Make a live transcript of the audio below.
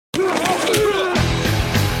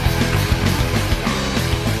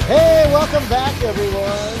Welcome back,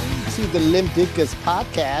 everyone, to the Limp Dickus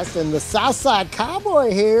podcast. And the Southside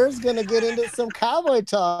Cowboy here is going to get into some cowboy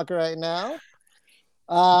talk right now.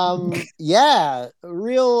 Real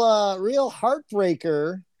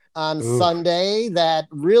heartbreaker on Sunday that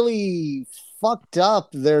really fucked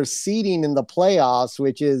up their seeding in the playoffs,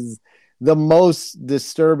 which is the most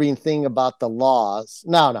disturbing thing about the loss.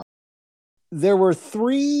 No. There were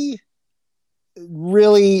three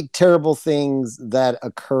really terrible things that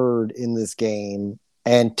occurred in this game,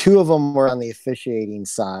 and two of them were on the officiating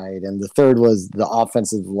side, and the third was the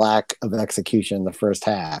offensive lack of execution in the first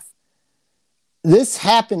half. This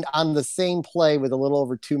happened on the same play with a little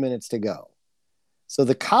over 2 minutes to go. So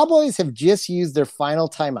the Cowboys have just used their final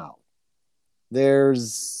timeout.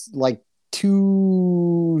 There's like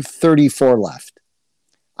 2:34 left.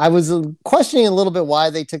 I was questioning a little bit why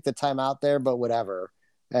they took the timeout there, but whatever.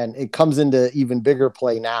 And it comes into even bigger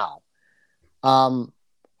play now.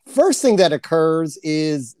 First thing that occurs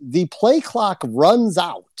is the play clock runs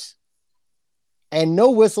out and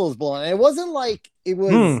no whistle is blown. And it wasn't like it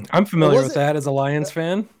was. I'm familiar with that as a Lions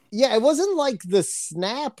fan. Yeah, it wasn't like the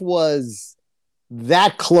snap was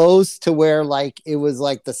that close to where like it was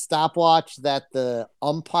like the stopwatch that the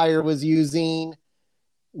umpire was using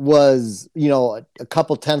was, a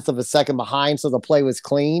couple tenths of a second behind, so the play was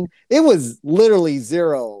clean. It was literally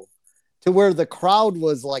zero to where the crowd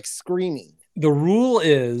was like screaming. The rule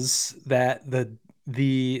is that the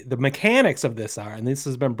mechanics of this are, and this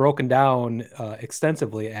has been broken down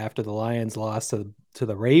extensively after the Lions lost to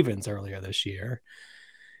the Ravens earlier this year,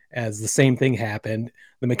 as the same thing happened.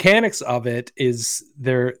 The mechanics of it is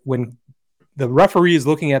when the referee is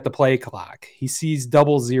looking at the play clock, he sees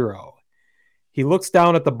 00. He looks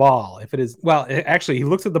down at the ball. If it is, he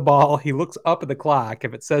looks at the ball. He looks up at the clock.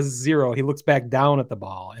 If it says 0, he looks back down at the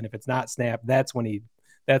ball. And if it's not snapped, that's when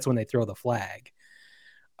they throw the flag.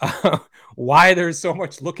 Why there's so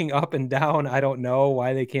much looking up and down, I don't know.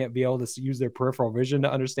 Why they can't be able to use their peripheral vision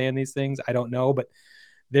to understand these things, I don't know. But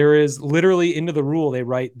there is literally into the rule, they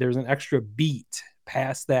write there's an extra beat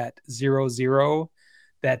past that 00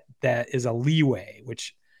 that is a leeway,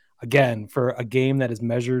 which, again, for a game that is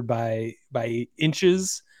measured by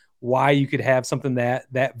inches, why you could have something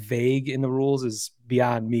that vague in the rules is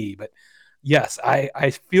beyond me. But yes,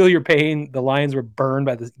 I feel your pain. The Lions were burned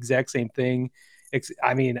by the exact same thing.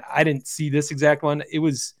 I mean, I didn't see this exact one. It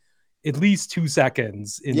was at least 2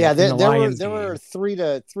 seconds. There were 3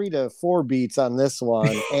 to 4 beats on this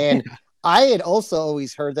one, and yeah. I had also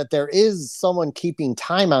always heard that there is someone keeping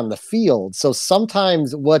time on the field. So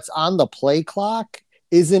sometimes what's on the play clock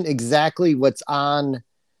isn't exactly what's on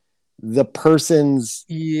the person's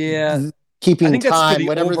keeping I think time, that's for the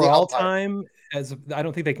whatever overall the time. I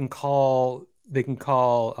don't think they can call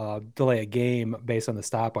delay a game based on the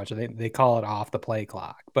stopwatch. I think they call it off the play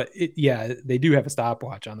clock. But they do have a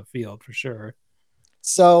stopwatch on the field for sure.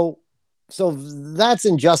 So that's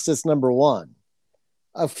injustice number one.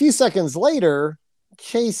 A few seconds later,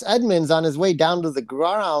 Chase Edmonds, on his way down to the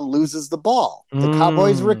ground, loses the ball. The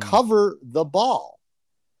Cowboys recover the ball.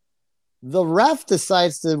 The ref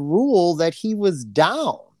decides to rule that he was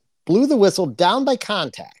down, blew the whistle, down by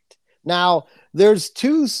contact. Now, there's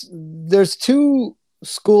two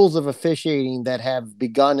schools of officiating that have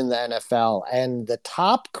begun in the NFL, and the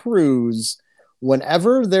top crews,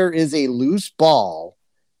 whenever there is a loose ball,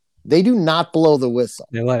 they do not blow the whistle.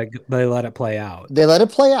 They let it play out. They let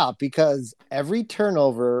it play out because every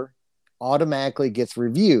turnover automatically gets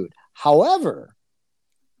reviewed. However,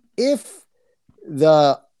 if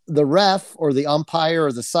the ref or the umpire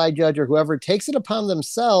or the side judge or whoever takes it upon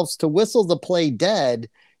themselves to whistle the play dead,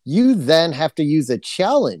 you then have to use a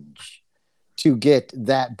challenge to get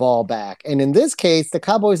that ball back. And in this case, the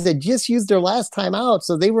Cowboys had just used their last time out,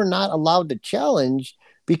 so they were not allowed to challenge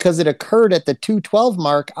because it occurred at the 2:12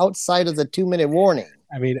 mark outside of the 2-minute warning.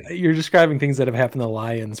 I mean, you're describing things that have happened to the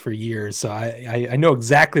Lions for years, so I know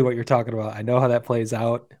exactly what you're talking about. I know how that plays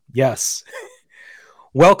out. Yes.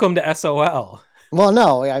 Welcome to SOL. Well,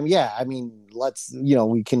 no, I mean, let's,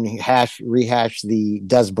 we can rehash the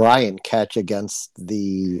Des Bryant catch against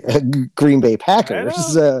the Green Bay Packers.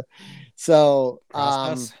 So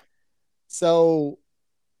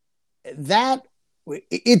that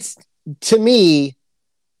it's, to me,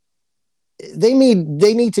 they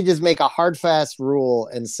need to just make a hard, fast rule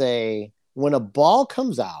and say when a ball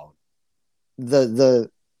comes out, the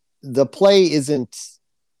play isn't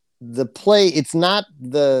the play. It's not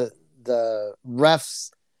the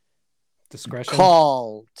ref's discretion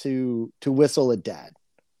call to whistle it dead.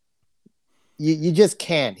 You just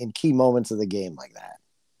can't in key moments of the game like that.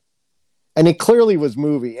 And it clearly was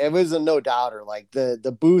moving. It was a no doubter. Like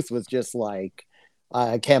the booth was just like,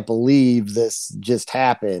 I can't believe this just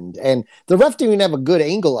happened. And the ref didn't even have a good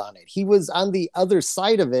angle on it. He was on the other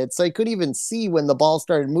side of it, so I couldn't even see when the ball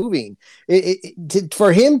started moving.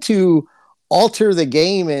 For him to alter the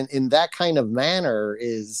game in that kind of manner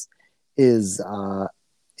is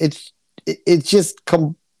it's it's just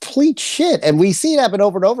complete shit. And we see it happen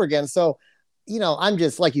over and over again. So, I'm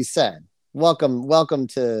just like you said, welcome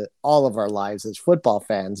to all of our lives as football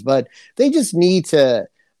fans, but they just need to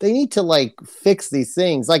like fix these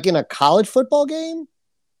things. Like in a college football game,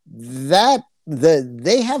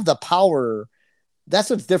 they have the power. That's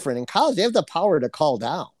what's different. In college, they have the power to call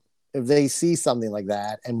down if they see something like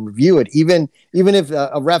that and review it, even if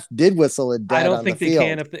a ref did whistle it I dead don't on the think they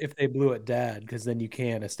can field. if they blew it dead, because then you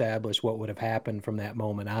can't establish what would have happened from that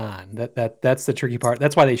moment on. That's the tricky part.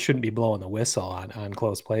 That's why they shouldn't be blowing the whistle on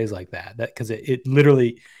close plays like that. That because it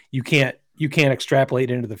literally you can't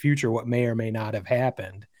extrapolate into the future what may or may not have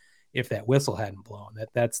happened if that whistle hadn't blown.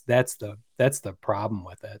 That's the problem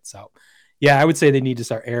with it. So yeah, I would say they need to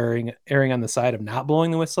start erring on the side of not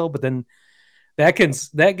blowing the whistle, but then that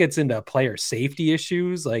gets into player safety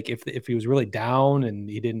issues. Like if he was really down and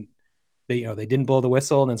he didn't they didn't blow the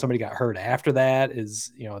whistle and then somebody got hurt after that,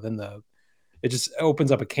 is then it just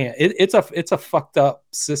opens up a can. It's a fucked up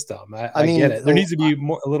system. I I get mean, it. There needs to be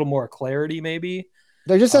a little more clarity maybe.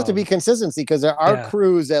 there just has to be um consistency because there are yeah,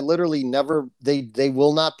 crews that literally never they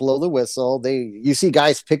will not blow the whistle. You see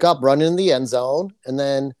guys pick up, run in the end zone, and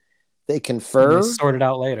then they and they confer sort it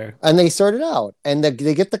out later. and they sort it out, and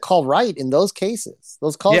they get the call right in those cases.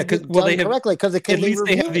 Those Yeah, calls because get well, done correctly because at they least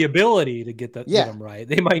they review have the it. ability to get Yeah, them right.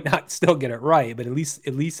 They might not still get it right, but at least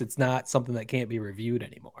it's not something that can't be reviewed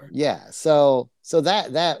anymore. yeah. So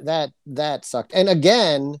that sucked. And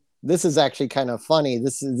again, this is actually kind of funny.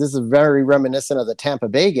 This is very reminiscent of the Tampa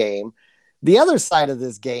Bay game. The other side of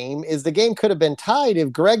this game is the game could have been tied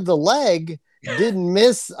if Greg the Leg didn't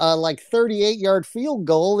miss a like 38-yard field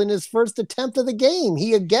goal in his first attempt of the game.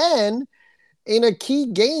 He again in a key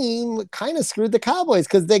game kind of screwed the Cowboys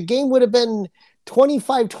because the game would have been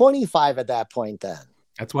 25-25 at that point then.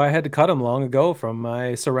 That's why I had to cut him long ago from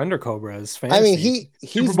my Surrender Cobras I mean, fantasy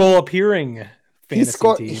Super Bowl appearing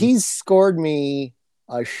fantasy team. he's scored me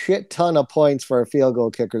a shit ton of points for a field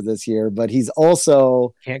goal kicker this year, but he's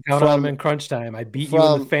also Can't count on him from in crunch time. I beat you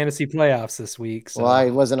in the from fantasy playoffs this week, well, I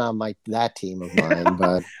so wasn't on my that team of mine,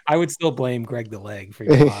 but I would still blame Greg the Leg for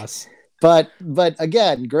your loss. but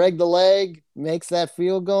again, Greg the Leg makes that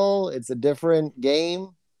field goal. It's a different game.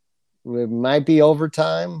 It might be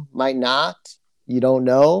overtime, might not. You don't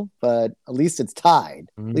know, but at least it's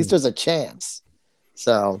tied. At least Mm. there's a chance.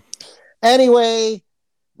 So anyway,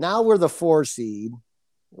 now we're the 4 seed.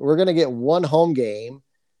 We're gonna get one home game.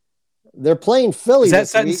 They're playing Philly Is that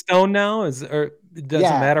this set in week. stone now? Or it doesn't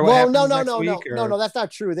Yeah. matter what Well, no, happens no, next no, no, week? no, Or no. That's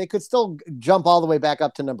not true. They could still jump all the way back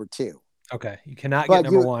up to number 2. okay, you cannot get But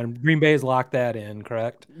number one. Green Bay's locked that in,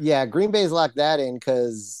 correct? yeah, Green Bay's locked that in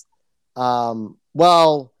because,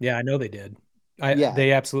 well, Yeah, I know they did. yeah,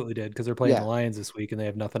 They absolutely did, because they're playing the yeah, Lions this week and they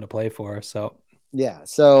have nothing to play for. So yeah.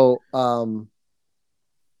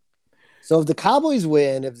 So if the Cowboys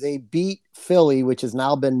win, if they beat Philly, which has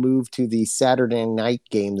now been moved to the Saturday night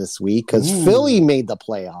game this week because Philly ooh, made the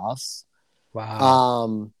playoffs. wow.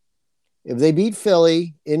 Um, if they beat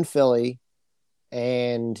Philly in Philly,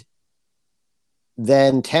 and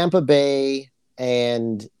then Tampa Bay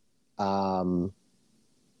and um,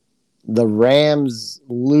 the Rams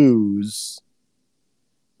lose,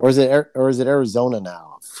 or is it Arizona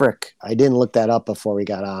now? Frick, I didn't look that up before we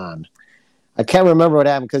got on. I can't remember what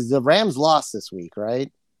happened because the Rams lost this week,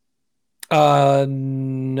 right?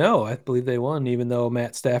 No, I believe they won, even though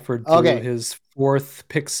Matt Stafford threw Okay, his fourth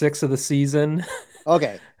pick six of the season,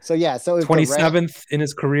 okay. So yeah, so if the Ram, 27th in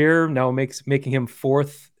his career, now making him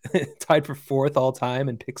fourth, tied for fourth all time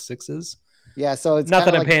in pick sixes. yeah, so it's Not kind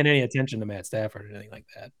that of I'm like paying any attention to Matt Stafford or anything like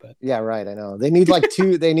that, but yeah, right. I know they need like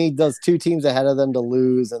two. They need those 2 teams ahead of them to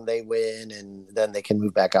lose, and they win, and then they can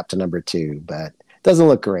move back up to number 2. But it doesn't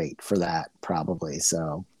look great for that probably.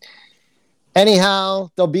 So anyhow,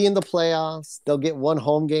 they'll be in the playoffs. They'll get one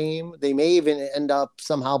home game. They may even end up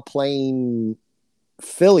somehow playing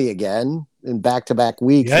Philly again in back-to-back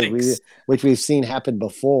weeks, yikes. which we've seen happen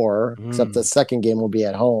before. Except the Mm, second game will be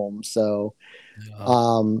at home. So yeah.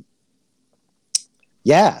 um,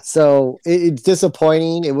 yeah, so it's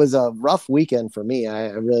disappointing. It was a rough weekend for me. I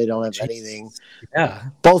really don't have anything. Jeez. Yeah.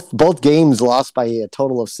 Both games lost by a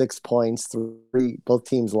total of 6 points. Both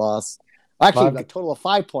teams lost. Well, Actually, a total of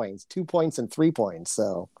 5 points, 2 points and 3 points.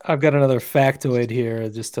 So I've got another factoid here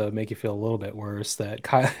just to make you feel a little bit worse, that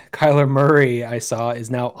Kyler Murray, I saw, is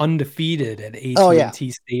now undefeated at oh yeah,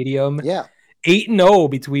 AT&T Stadium yeah. 8-0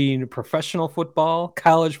 between professional football,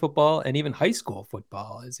 college football, and even high school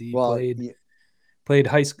football, as he Well, played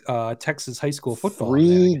Texas high school football.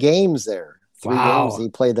 3 games there. 3 games he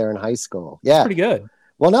played there in high school. Yeah, that's pretty good.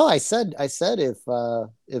 Well, no, I said if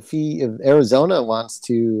Arizona wants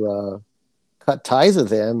to cut ties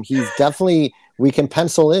with him, he's definitely, we can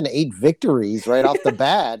pencil in 8 victories right off the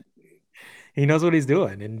bat. He knows what he's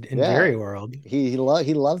doing in Jerry World. He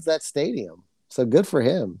loves that stadium. So good for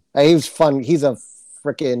him. He was fun. He's a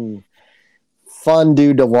freaking fun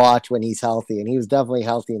dude to watch when he's healthy, and he was definitely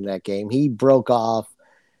healthy in that game. He broke off.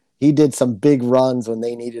 He did some big runs when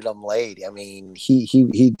they needed him late. I mean,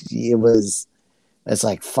 it's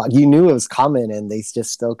like, fuck, you knew it was coming, and they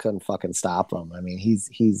just still couldn't fucking stop him. I mean, he's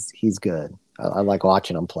good. I like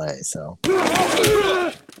watching him play. So,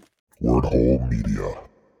 Wordhole Media.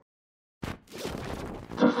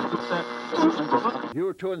 If you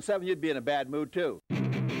were 2-7, you'd be in a bad mood too.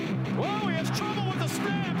 Whoa, he has trouble with the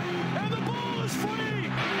snap, and the ball is free.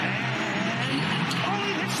 And he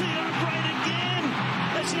hits the upright again.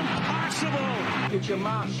 That's impossible. Get your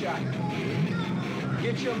mouth shut.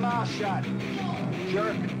 Get your mouth shut.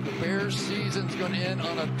 Jerk. The Bears' season's going to end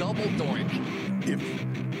on a double doink. If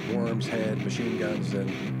worms had machine guns, then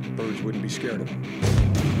birds wouldn't be scared of them.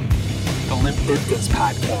 The Limp Bizkit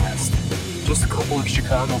Podcast. Just a couple of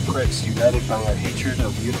Chicago pricks united by our hatred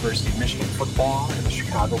of University of Michigan football and the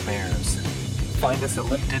Chicago Bears. Find us at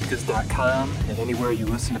limpditkas.com and anywhere you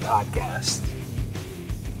listen to podcasts.